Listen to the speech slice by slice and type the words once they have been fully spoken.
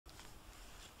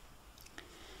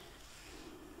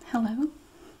Hello.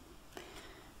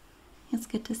 It's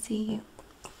good to see you.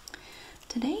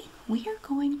 Today we are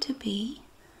going to be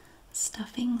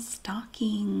stuffing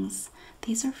stockings.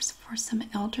 These are for some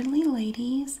elderly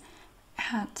ladies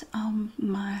at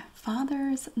my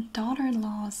father's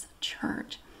daughter-in-law's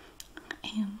church.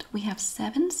 And we have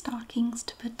 7 stockings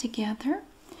to put together.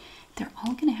 They're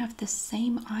all going to have the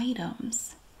same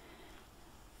items.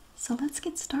 So let's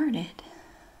get started.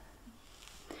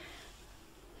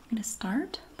 I'm going to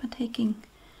start by taking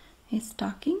a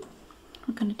stocking.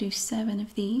 We're going to do 7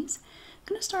 of these. I'm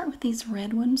going to start with these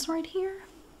red ones right here.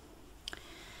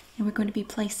 And we're going to be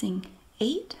placing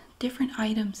 8 different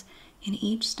items in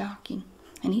each stocking.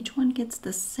 And each one gets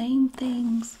the same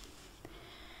things.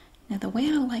 Now the way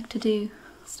I like to do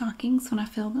stockings when I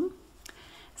fill them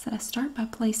is that I start by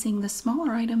placing the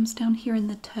smaller items down here in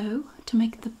the toe to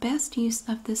make the best use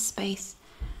of this space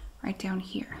right down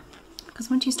here. Because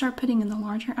once you start putting in the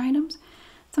larger items,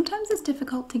 sometimes it's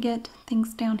difficult to get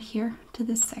things down here to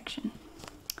this section.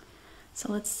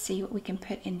 So let's see what we can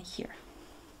put in here.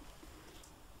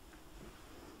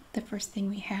 The first thing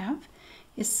we have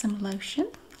is some lotion,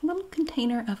 a little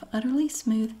container of Utterly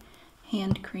Smooth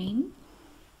hand cream.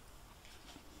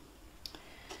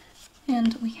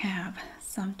 And we have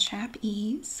some Chap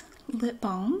Ease lip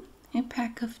balm, a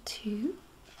pack of 2.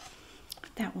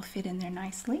 That will fit in there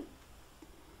nicely.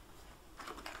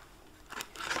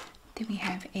 Then we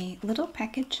have a little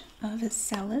package of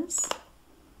Stella's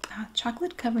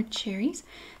chocolate covered cherries.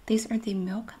 These are the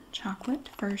milk chocolate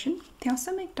version. They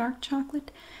also make dark chocolate.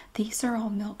 These are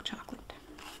all milk chocolate.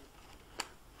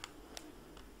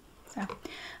 So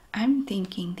I'm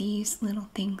thinking these little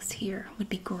things here would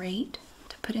be great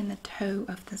to put in the toe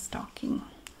of the stocking.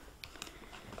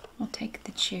 We'll take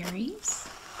the cherries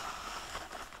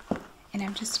and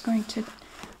I'm just going to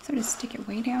sort of stick it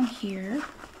way down here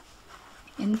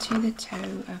into the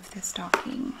toe of the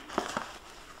stocking,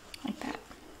 like that.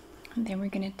 And then we're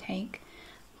going to take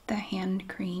the hand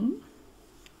cream.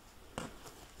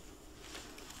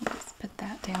 Let's put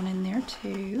that down in there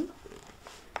too.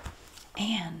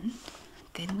 And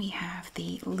then we have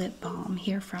the lip balm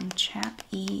here from Chap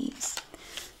Ease.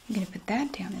 I'm going to put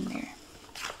that down in there.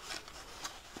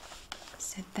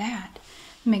 So that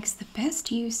makes the best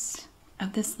use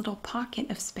of this little pocket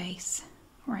of space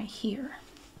right here.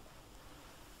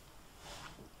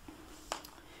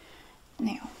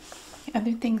 Now, the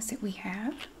other things that we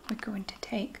have, we're going to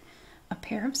take a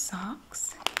pair of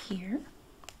socks here.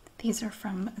 These are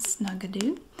from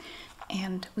Snugadoo,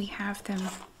 and we have them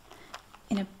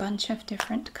in a bunch of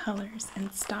different colors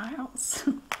and styles.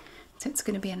 So it's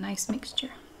going to be a nice mixture.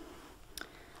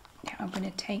 Now I'm going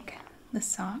to take the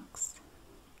socks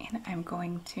and I'm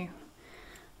going to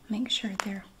make sure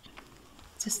they're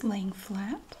just laying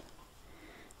flat.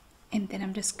 And then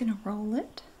I'm just going to roll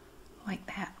it like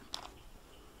that.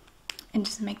 And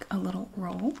just make a little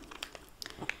roll.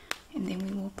 And then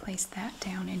we will place that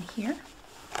down in here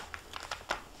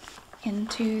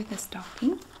into the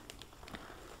stocking.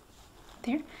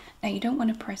 There. Now you don't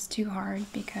want to press too hard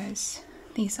because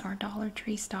these are Dollar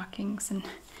Tree stockings and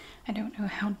I don't know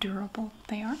how durable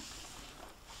they are.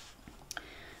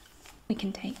 We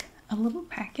can take a little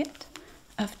packet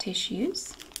of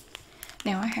tissues.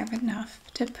 Now I have enough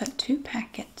to put 2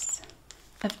 packets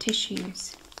of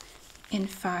tissues in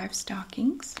 5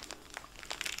 stockings.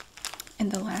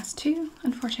 And the last 2,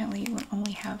 unfortunately, will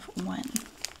only have 1.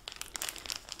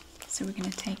 So we're going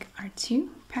to take our 2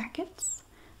 packets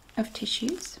of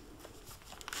tissues,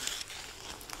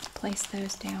 place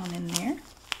those down in there.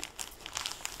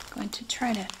 I'm going to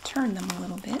try to turn them a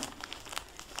little bit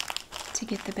to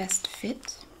get the best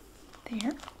fit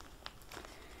there.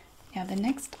 Now the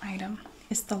next item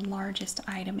is the largest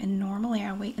item, and normally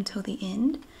I wait until the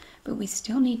end, but we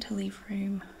still need to leave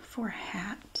room for a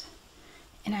hat.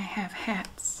 And I have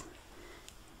hats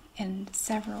and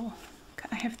several,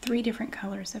 I have 3 different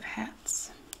colors of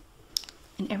hats.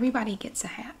 And everybody gets a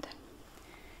hat.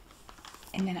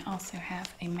 And then I also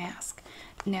have a mask.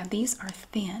 Now these are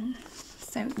thin,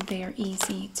 so they are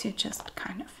easy to just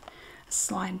kind of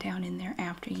slide down in there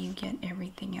after you get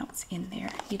everything else in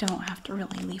there. You don't have to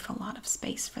really leave a lot of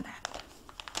space for that.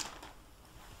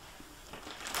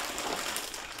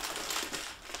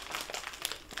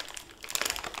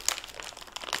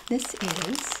 This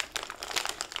is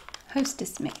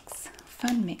Hostess Mix,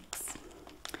 Fun Mix.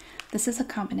 This is a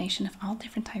combination of all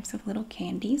different types of little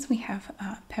candies. We have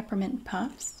peppermint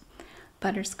puffs,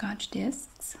 butterscotch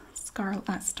discs,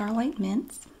 starlight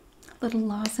mints, little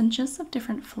lozenges of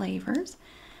different flavors,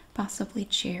 possibly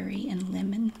cherry and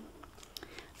lemon.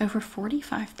 Over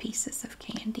 45 pieces of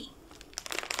candy.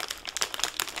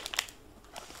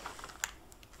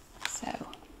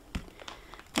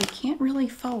 can't really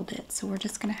fold it, so we're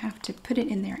just going to have to put it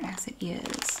in there as it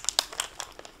is.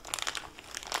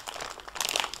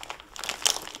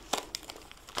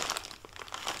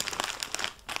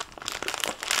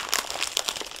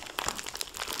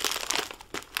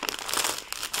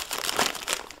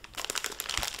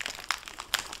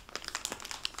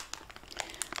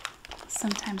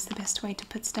 Sometimes the best way to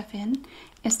put stuff in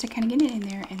is to kind of get it in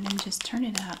there and then just turn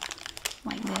it up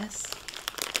like this.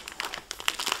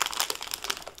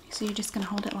 So you're just going to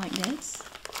hold it like this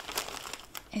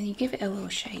and you give it a little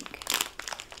shake.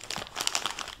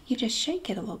 You just shake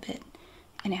it a little bit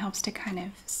and it helps to kind of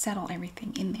settle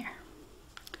everything in there.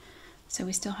 So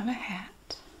we still have a hat.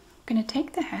 I'm going to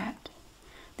take the hat.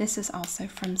 This is also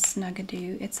from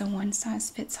Snugadoo. It's a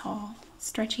one-size-fits-all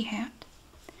stretchy hat.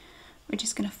 We're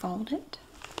just going to fold it,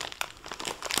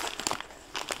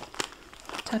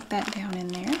 tuck that down in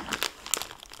there,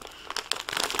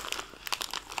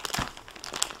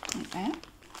 like that.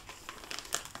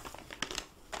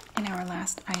 And our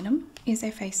last item is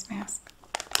a face mask.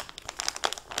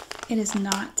 It is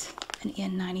not an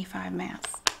N95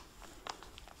 mask,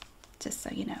 just so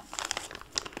you know.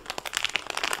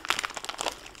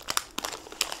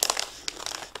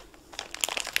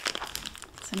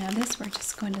 So now this, we're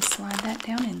just going to slide that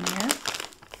down in there.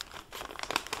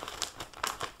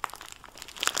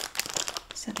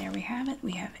 So there we have it.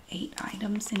 We have 8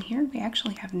 items in here. We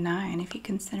actually have 9 if you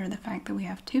consider the fact that we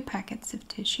have 2 packets of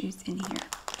tissues in here.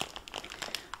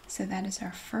 So that is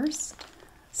our first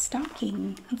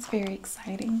stocking. It's very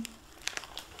exciting.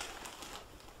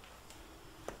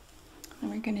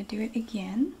 And we're going to do it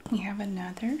again. We have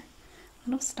another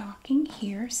little stocking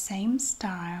here, same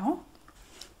style.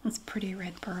 This pretty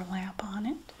red burlap on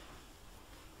it.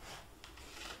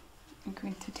 I'm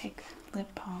going to take lip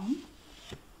balm,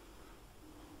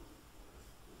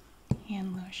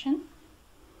 hand lotion,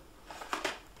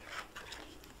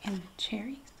 and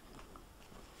cherries.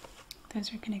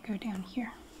 Those are going to go down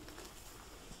here.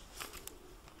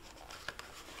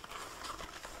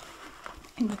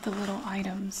 And with the little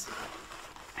items,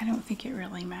 I don't think it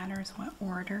really matters what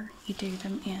order you do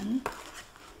them in.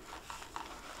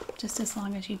 Just as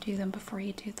long as you do them before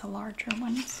you do the larger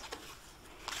ones.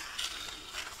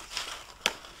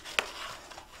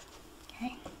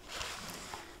 Okay.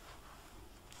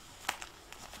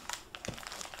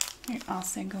 You're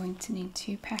also going to need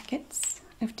 2 packets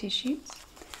of tissues.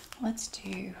 Let's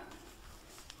do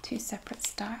 2 separate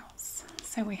styles.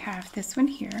 So we have this one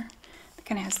here that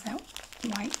kind of has that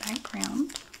white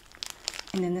background,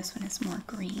 and then this one is more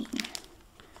green.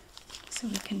 So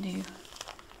we can do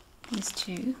these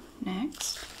 2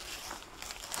 next.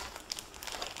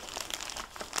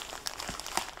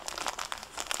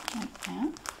 Like that.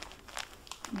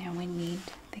 Now we need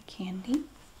the candy.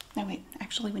 No, wait,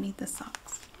 actually we need the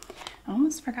socks. I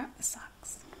almost forgot the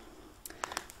socks.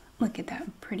 Look at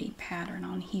that pretty pattern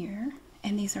on here.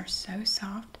 And these are so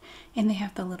soft, and they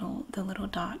have the little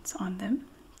dots on them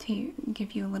to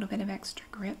give you a little bit of extra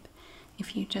grip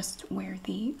if you just wear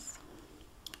these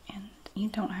and you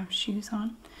don't have shoes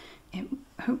on. It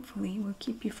hopefully will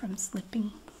keep you from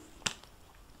slipping.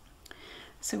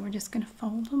 So we're just going to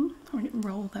fold them, or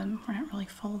roll them. We're not really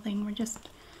folding, we're just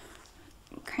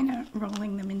kind of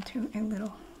rolling them into a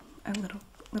little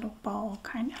ball,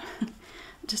 kind of.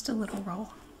 Just a little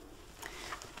roll.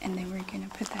 And then we're going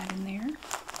to put that in there,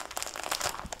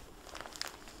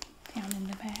 down in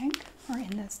the bag, or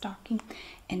in the stocking.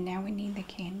 And now we need the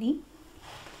candy.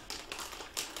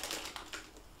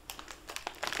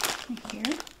 Right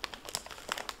here.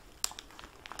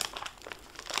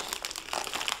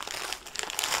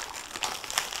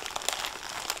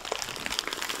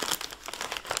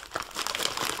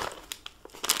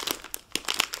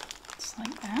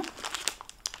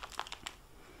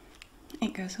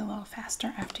 It goes a little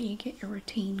faster after you get your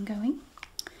routine going.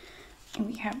 And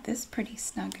we have this pretty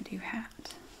Snugadoo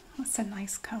hat. It's a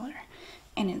nice color.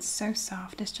 And it's so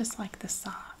soft. It's just like the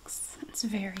socks. It's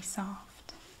very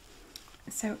soft.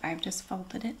 So I've just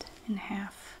folded it in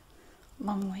half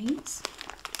long ways.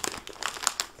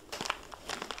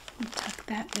 And tuck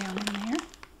that down in there.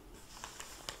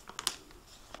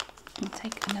 And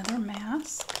take another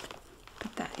mask.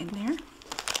 Put that in there.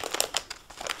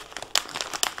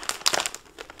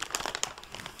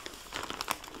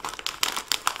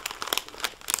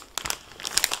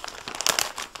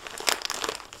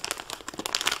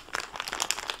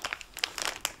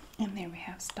 And there we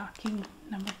have stocking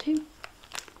number 2.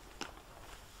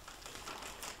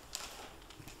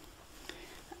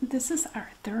 This is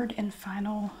our third and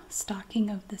final stocking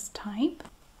of this type.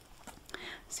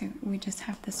 So we just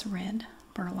have this red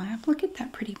burlap. Look at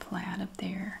that pretty plaid up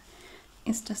there.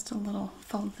 is just a little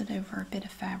folded over a bit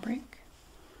of fabric.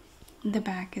 The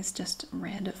back is just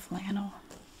red flannel.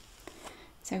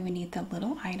 So we need the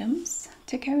little items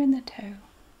to go in the toe.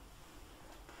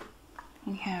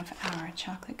 We have our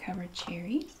chocolate covered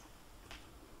cherries,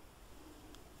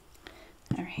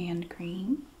 our hand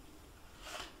cream.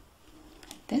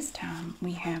 This time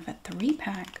we have a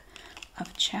 3-pack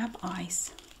of Chap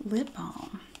Ice lip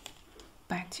balm.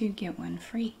 Buy 2, get 1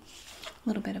 free. A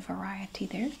little bit of variety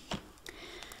there.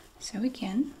 So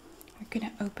again, we're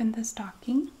going to open the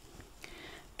stocking.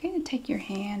 Going to take your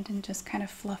hand and just kind of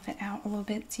fluff it out a little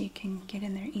bit so you can get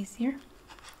in there easier.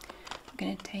 I'm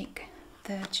going to take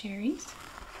the cherries,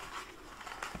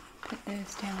 put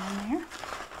those down in there,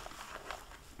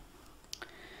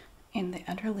 and the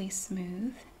Utterly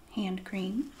Smooth hand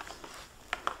cream,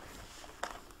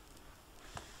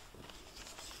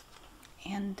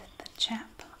 and the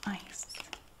Chap Ice.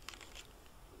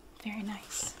 Very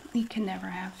nice. You can never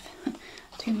have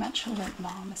too much lip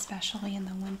balm, especially in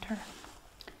the winter.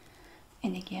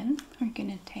 And again, we're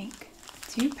going to take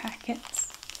 2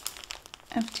 packets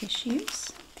of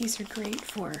tissues. These are great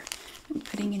for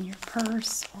putting in your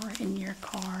purse or in your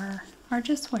car or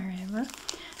just wherever.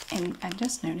 And I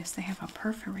just noticed they have a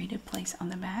perforated place on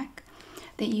the back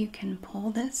that you can pull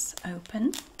this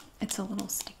open. It's a little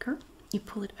sticker. You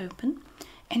pull it open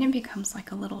and it becomes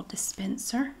like a little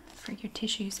dispenser for your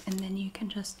tissues, and then you can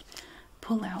just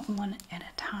pull out one at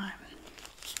a time.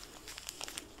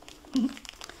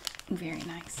 Very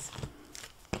nice.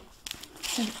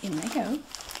 So in they go.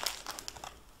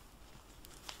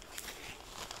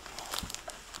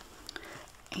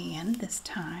 And this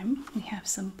time we have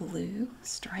some blue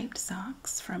striped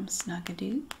socks from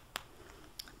Snugadoo.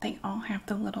 They all have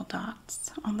the little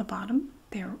dots on the bottom.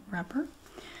 They're rubber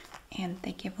and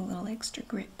they give a little extra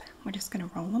grip. We're just going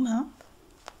to roll them up.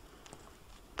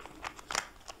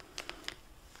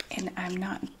 And I'm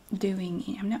not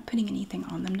putting anything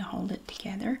on them to hold it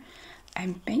together.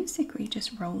 I'm basically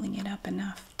just rolling it up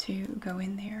enough to go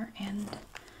in there and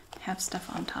have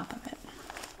stuff on top of it.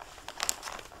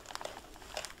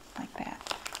 Like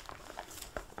that.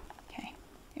 Okay.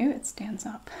 Ooh, it stands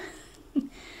up.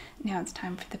 Now it's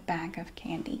time for the bag of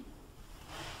candy.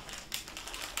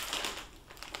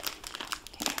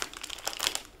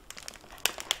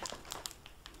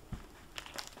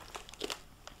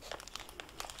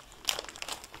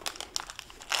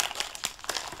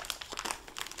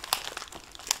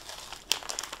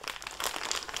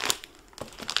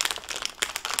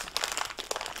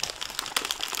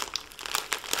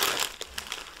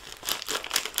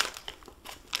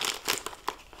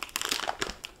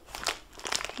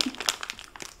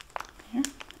 Okay.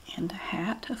 And a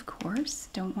hat, of course.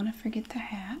 Don't want to forget the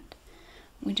hat.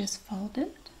 We just fold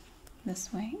it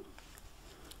this way.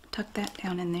 Tuck that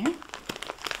down in there.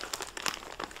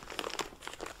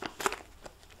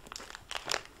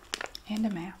 And a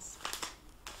mask.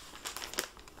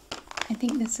 I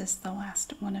think this is the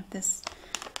last one of this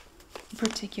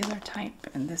particular type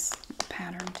and this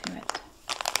pattern to it.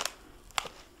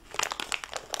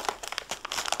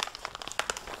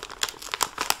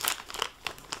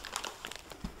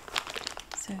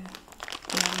 So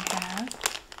there we have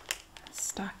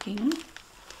stocking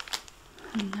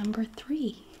number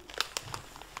 3.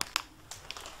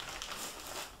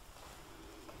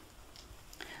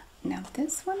 Now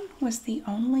this one was the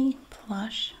only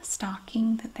plush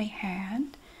stocking that they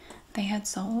had. They had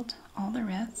sold all the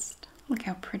rest. Look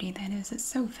how pretty that is. It's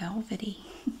so velvety.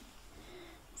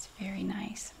 It's very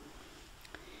nice.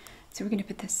 So we're going to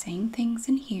put the same things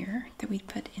in here that we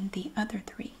put in the other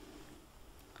 3.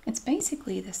 It's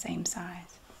basically the same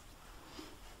size.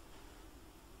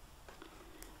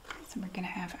 So we're going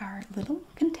to have our little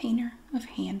container of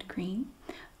hand cream,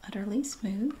 Utterly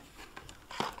Smooth,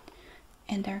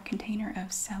 and our container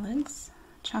of Cella's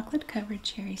chocolate covered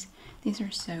cherries. These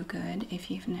are so good if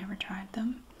you've never tried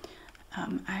them.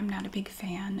 I'm not a big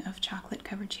fan of chocolate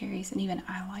covered cherries, and even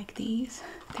I like these.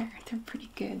 They're pretty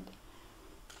good.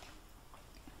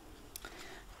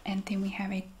 And then we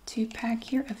have a 2-pack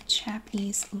here of Chap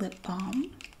Ease lip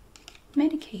balm,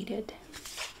 medicated.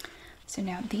 So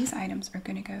now these items are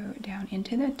going to go down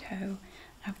into the toe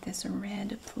of this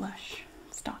red plush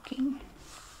stocking.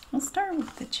 We'll start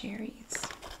with the cherries.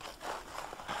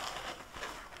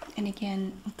 And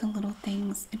again, with the little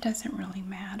things, it doesn't really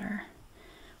matter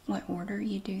what order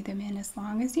you do them in, as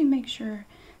long as you make sure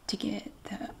to get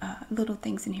the little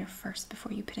things in here first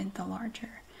before you put in the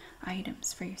larger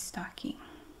items for your stocking.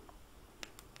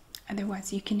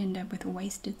 Otherwise, you can end up with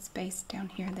wasted space down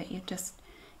here that you just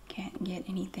can't get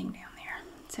anything down there.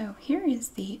 So here is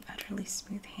the Utterly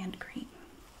Smooth hand cream.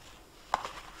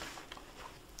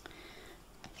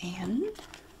 and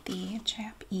the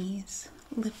Chap Ease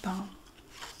lip balm.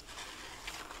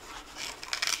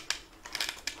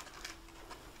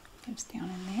 Goes down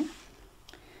in there.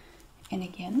 And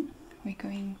again, we're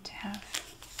going to have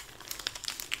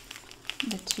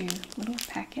the two little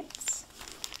packets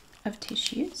of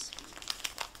tissues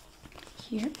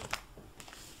here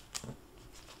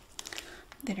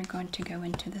that are going to go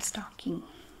into the stocking.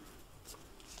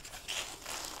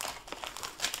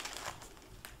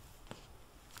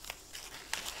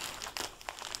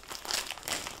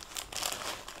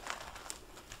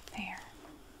 There.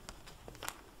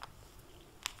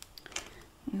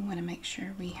 We want to make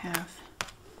sure we have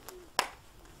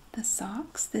the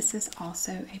socks. This is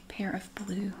also a pair of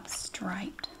blue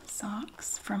striped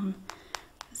socks from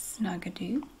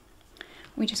Snugadoo.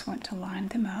 We just want to line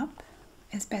them up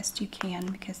as best you can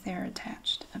because they're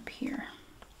attached up here.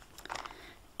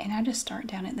 And I just start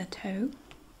down at the toe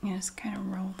and just kind of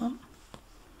roll them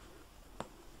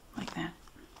like that.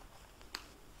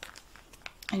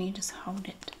 And you just hold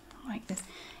it like this.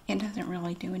 It doesn't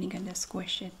really do any good to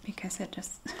squish it because it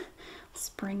just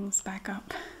springs back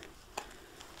up.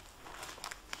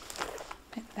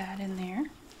 Put that in there.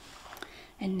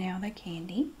 And now the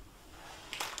candy.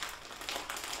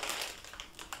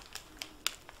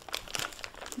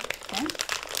 Okay.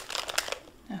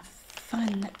 A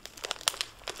fun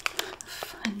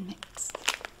mix.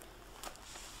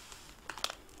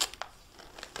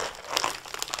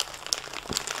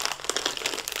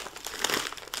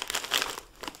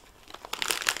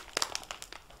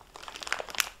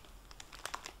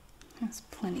 There's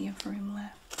plenty of room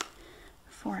left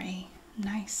for a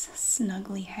nice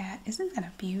snuggly hat. Isn't that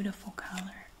a beautiful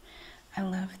color? I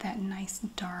love that nice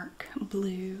dark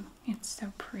blue. It's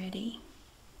so pretty.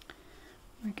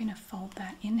 We're going to fold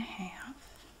that in half,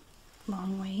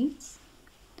 long ways.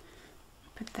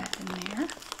 Put that in there,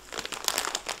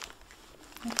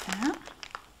 like that.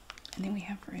 And then we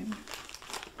have room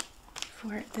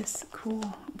for this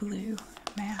cool blue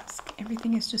mask.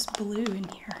 Everything is just blue in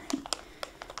here.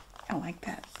 I like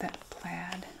that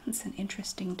plaid. It's an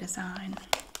interesting design.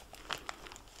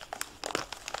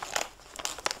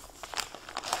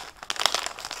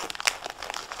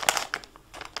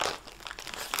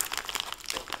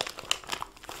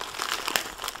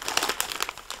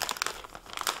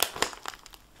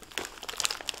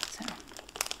 So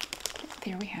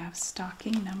there we have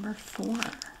stocking number 4.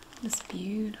 This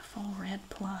beautiful red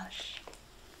plush.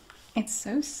 It's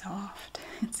so soft.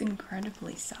 It's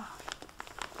incredibly soft.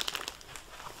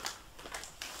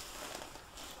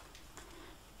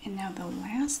 And now the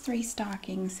last 3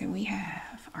 stockings that we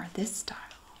have are this style.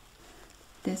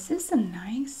 This is a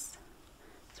nice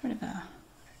sort of a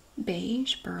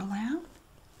beige burlap.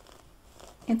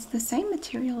 It's the same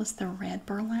material as the red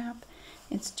burlap.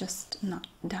 It's just not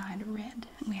dyed red.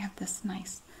 And we have this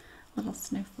nice little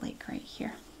snowflake right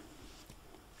here.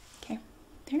 Okay,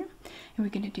 there. And we're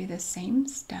going to do the same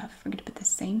stuff. We're going to put the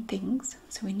same things.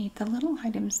 So we need the little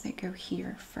items that go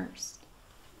here first.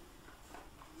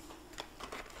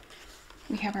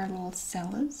 We have our little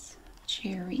Cella's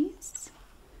cherries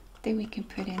that we can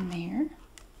put in there.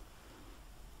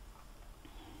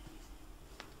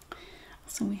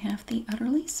 So we have the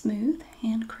Utterly Smooth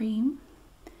hand cream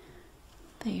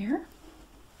there.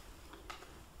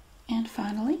 And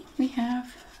finally, we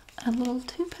have a little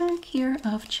 2-pack here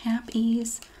of Chap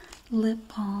Ease lip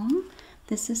balm.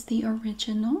 This is the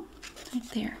original right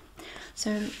there.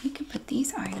 So we can put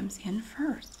these items in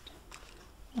first.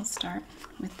 We'll start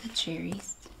with the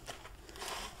cherries.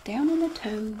 Down on the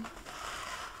toe.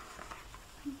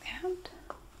 Like that.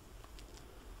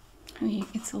 I mean,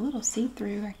 it's a little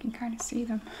see-through. I can kind of see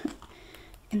them.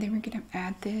 And then we're going to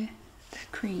add the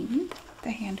cream,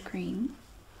 the hand cream.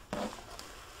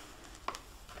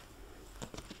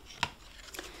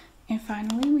 And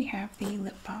finally, we have the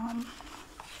lip balm.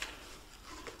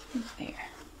 There.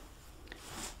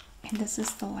 And this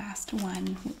is the last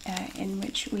one in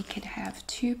which we could have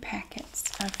 2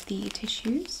 packets of the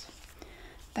tissues.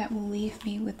 That will leave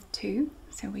me with 2,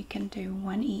 so we can do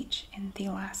 1 each in the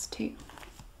last 2.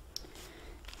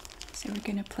 So we're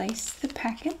going to place the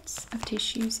packets of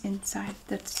tissues inside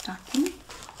the stocking.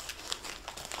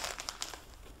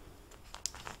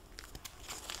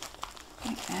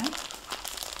 Like that.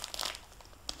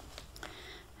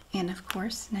 And of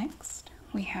course, next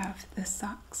we have the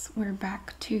socks. We're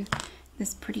back to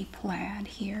this pretty plaid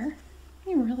here.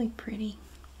 They're really pretty.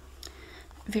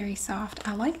 Very soft.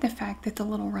 I like the fact that the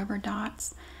little rubber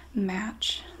dots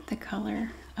match the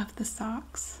color of the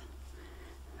socks.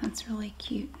 That's really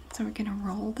cute. So we're going to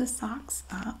roll the socks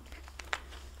up.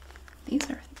 These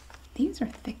these are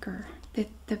thicker.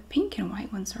 The pink and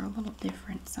white ones are a little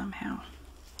different somehow.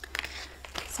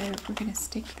 So we're going to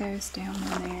stick those down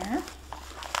in there.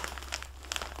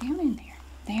 Down in there.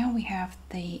 Now we have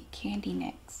the candy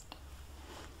next.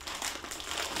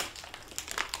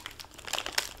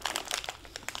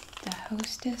 The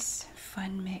Hostess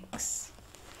Fun Mix.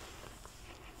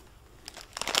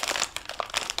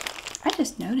 I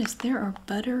just noticed there are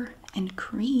butter and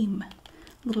cream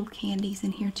little candies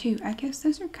in here too. I guess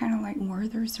those are kind of like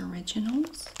Werther's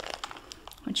Originals,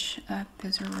 which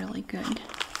those are really good.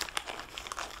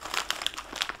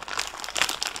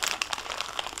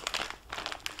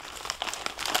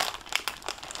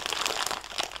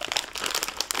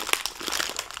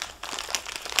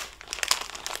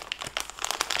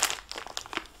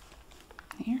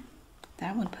 Here,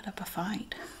 that one put up a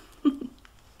fight.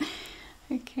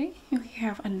 Okay, we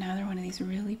have another one of these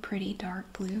really pretty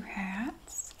dark blue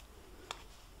hats.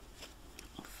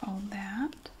 Fold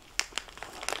that.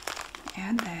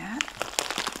 Add that.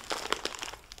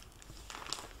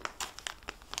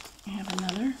 I have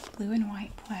another blue and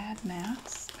white plaid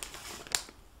mask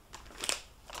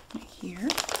right here.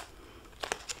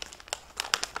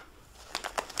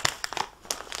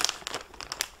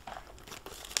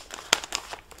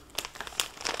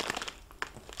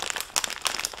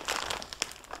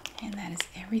 And that is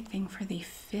everything for the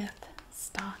 5th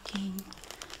stocking.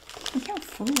 Look how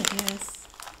full it is.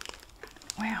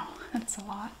 Wow, that's a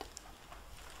lot.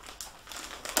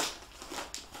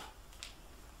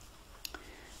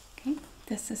 Okay,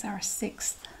 this is our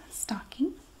 6th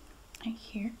stocking right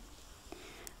here.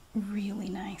 Really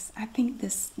nice. I think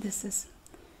this is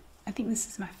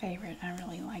my favorite. I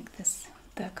really like this.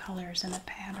 The colors and the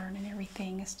pattern and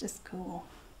everything is just cool.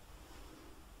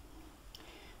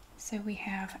 So we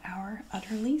have our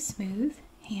Utterly Smooth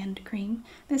hand cream.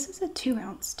 This is a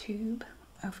 2-ounce tube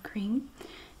of cream,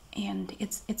 and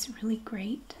it's really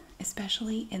great,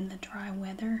 especially in the dry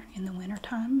weather in the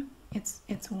wintertime. It's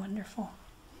wonderful.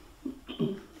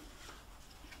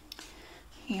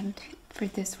 And for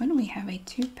this one, we have a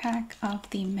 2-pack of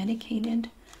the Medicated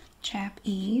Chap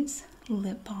Ease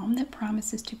lip balm that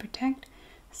promises to protect,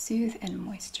 soothe, and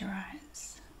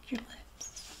moisturize your lips.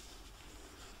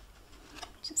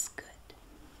 Just good.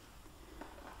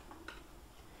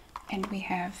 And we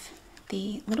have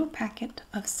the little packet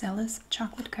of Cella's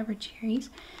chocolate covered cherries.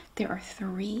 There are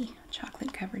 3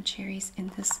 chocolate covered cherries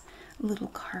in this little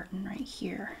carton right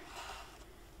here.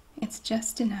 It's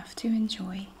just enough to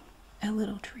enjoy a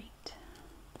little treat.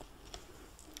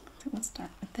 So we'll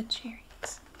start with the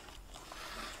cherries.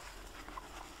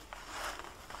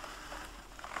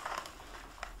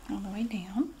 All the way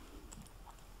down.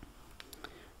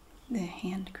 The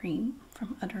hand cream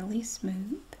from Utterly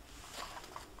Smooth.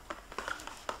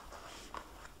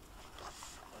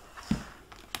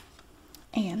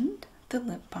 And the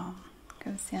lip balm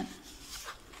goes in.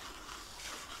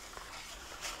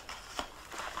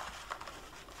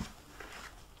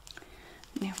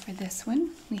 Now for this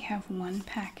one, we have 1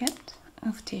 packet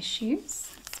of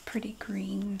tissues. It's pretty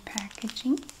green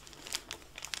packaging.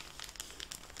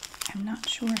 I'm not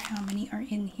sure how many are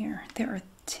in here. There are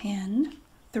 10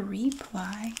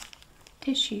 3-ply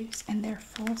tissues, and they're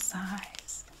full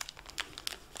size.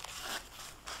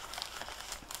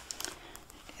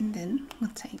 And then we'll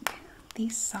take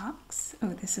these socks. Oh,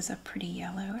 this is a pretty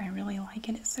yellow. I really like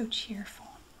it. It's so cheerful.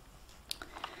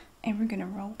 And we're going to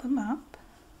roll them up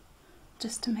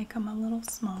just to make them a little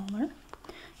smaller.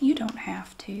 You don't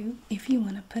have to. If you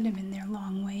want to put them in there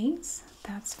long ways,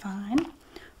 that's fine.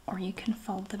 Or you can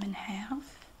fold them in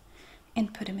half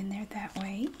and put them in there that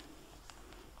way.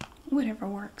 Whatever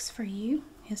works for you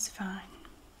is fine.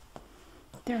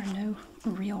 There are no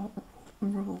real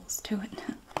rules to it.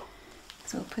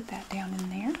 So we'll put that down in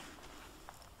there.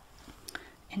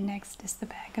 And next is the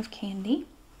bag of candy.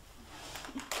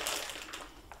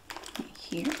 Right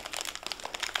here.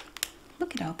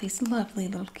 Look at all these lovely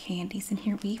little candies in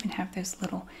here. We even have those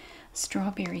little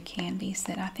strawberry candies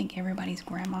that I think everybody's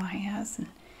grandma has. And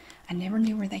I never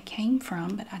knew where they came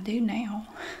from, but I do now.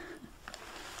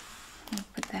 I'll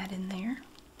put that in there.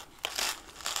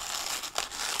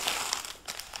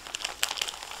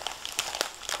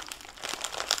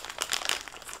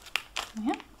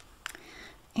 Yeah.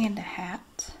 And a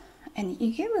hat. And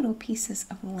you get little pieces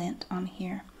of lint on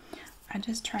here. I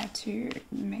just try to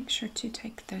make sure to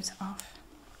take those off.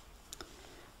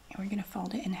 And we're going to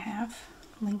fold it in half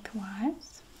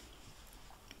lengthwise.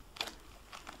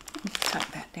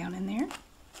 Tuck that down in there.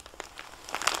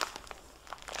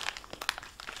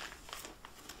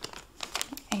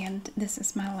 And this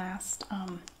is my last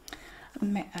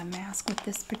mask with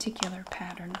this particular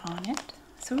pattern on it.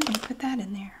 So we're going to put that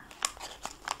in there.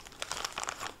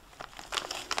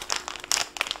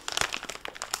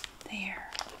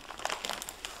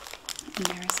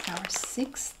 And there's our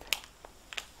 6th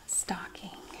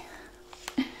stocking.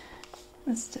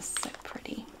 It's just so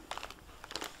pretty.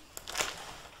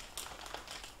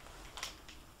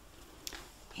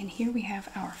 And here we have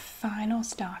our final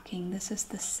stocking. This is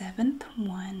the 7th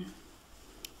one.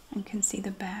 You can see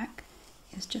the back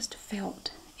is just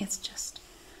felt. It's just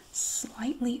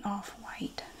slightly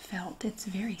off-white felt. It's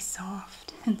very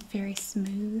soft and very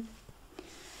smooth.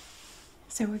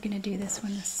 So we're going to do this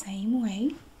one the same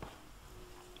way.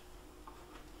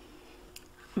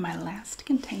 My last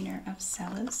container of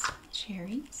Cella's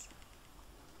cherries.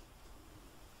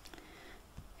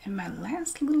 And my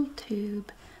last little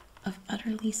tube of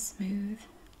Utterly Smooth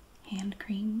hand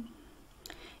cream.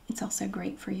 It's also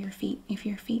great for your feet. If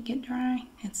your feet get dry,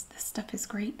 this stuff is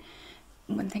great.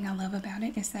 One thing I love about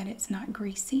it is that it's not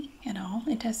greasy at all.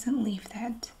 It doesn't leave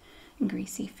that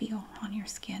greasy feel on your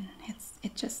skin.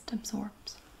 It just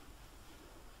absorbs.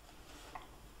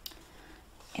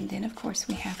 And then of course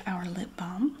we have our lip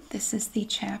balm. This is the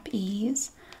Chap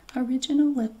Ease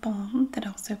Original Lip Balm that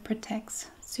also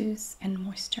protects, soothes, and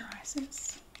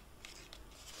moisturizes.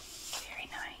 Very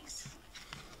nice.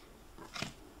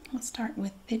 We'll start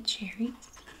with the cherries.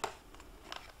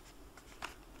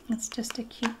 It's just a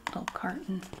cute little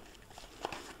carton.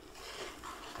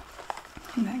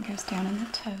 And that goes down in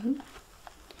the toe.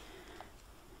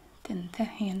 Then the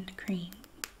hand cream.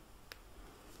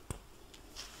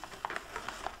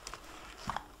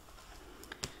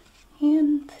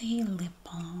 And the lip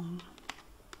balm.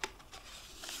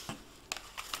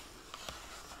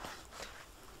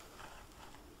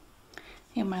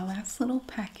 And my last little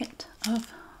packet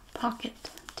of pocket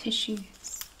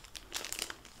tissues.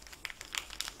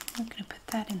 I'm going to put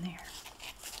that in there.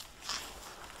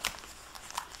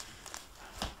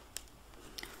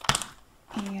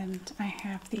 And I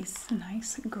have these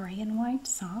nice gray and white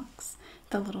socks.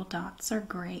 The little dots are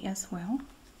gray as well.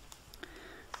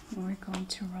 We're going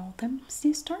to roll them.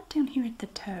 See, start down here at the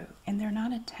toe, and they're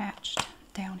not attached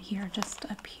down here, just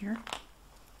up here.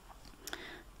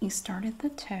 You start at the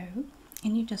toe,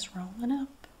 and you just roll it up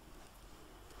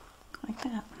like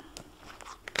that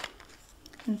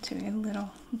into a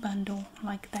little bundle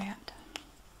like that.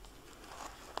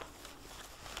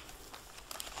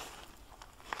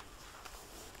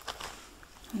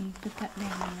 And put that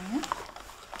down in there.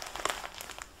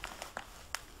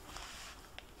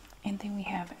 And then we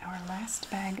have our last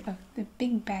bag of the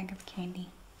big bag of candy.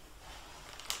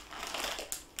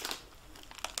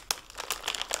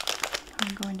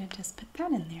 I'm going to just put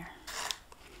that in there.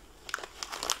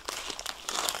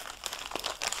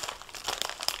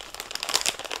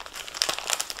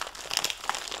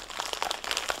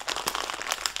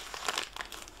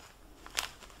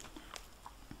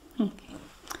 Okay.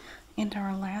 And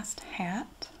our last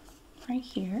hat right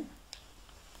here.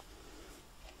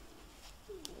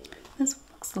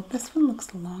 This one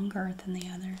looks longer than the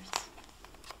others.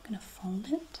 I'm going to fold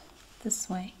it this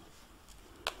way.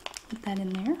 Put that in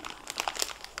there.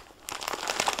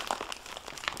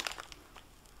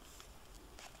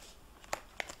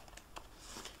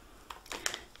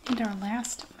 And our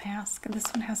last mask, this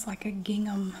one has like a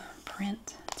gingham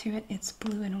print to it. It's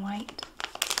blue and white.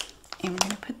 And we're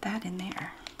going to put that in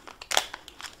there.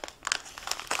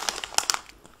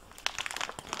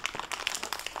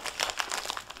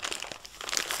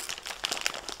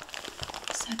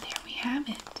 So there we have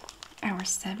it. Our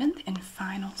 7th and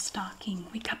final stocking.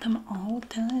 We got them all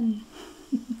done.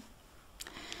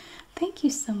 Thank you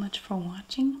so much for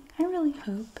watching. I really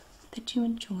hope that you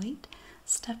enjoyed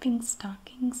stuffing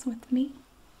stockings with me.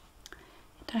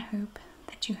 And I hope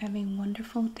that you have a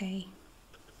wonderful day.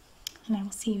 And I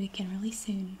will see you again really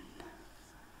soon.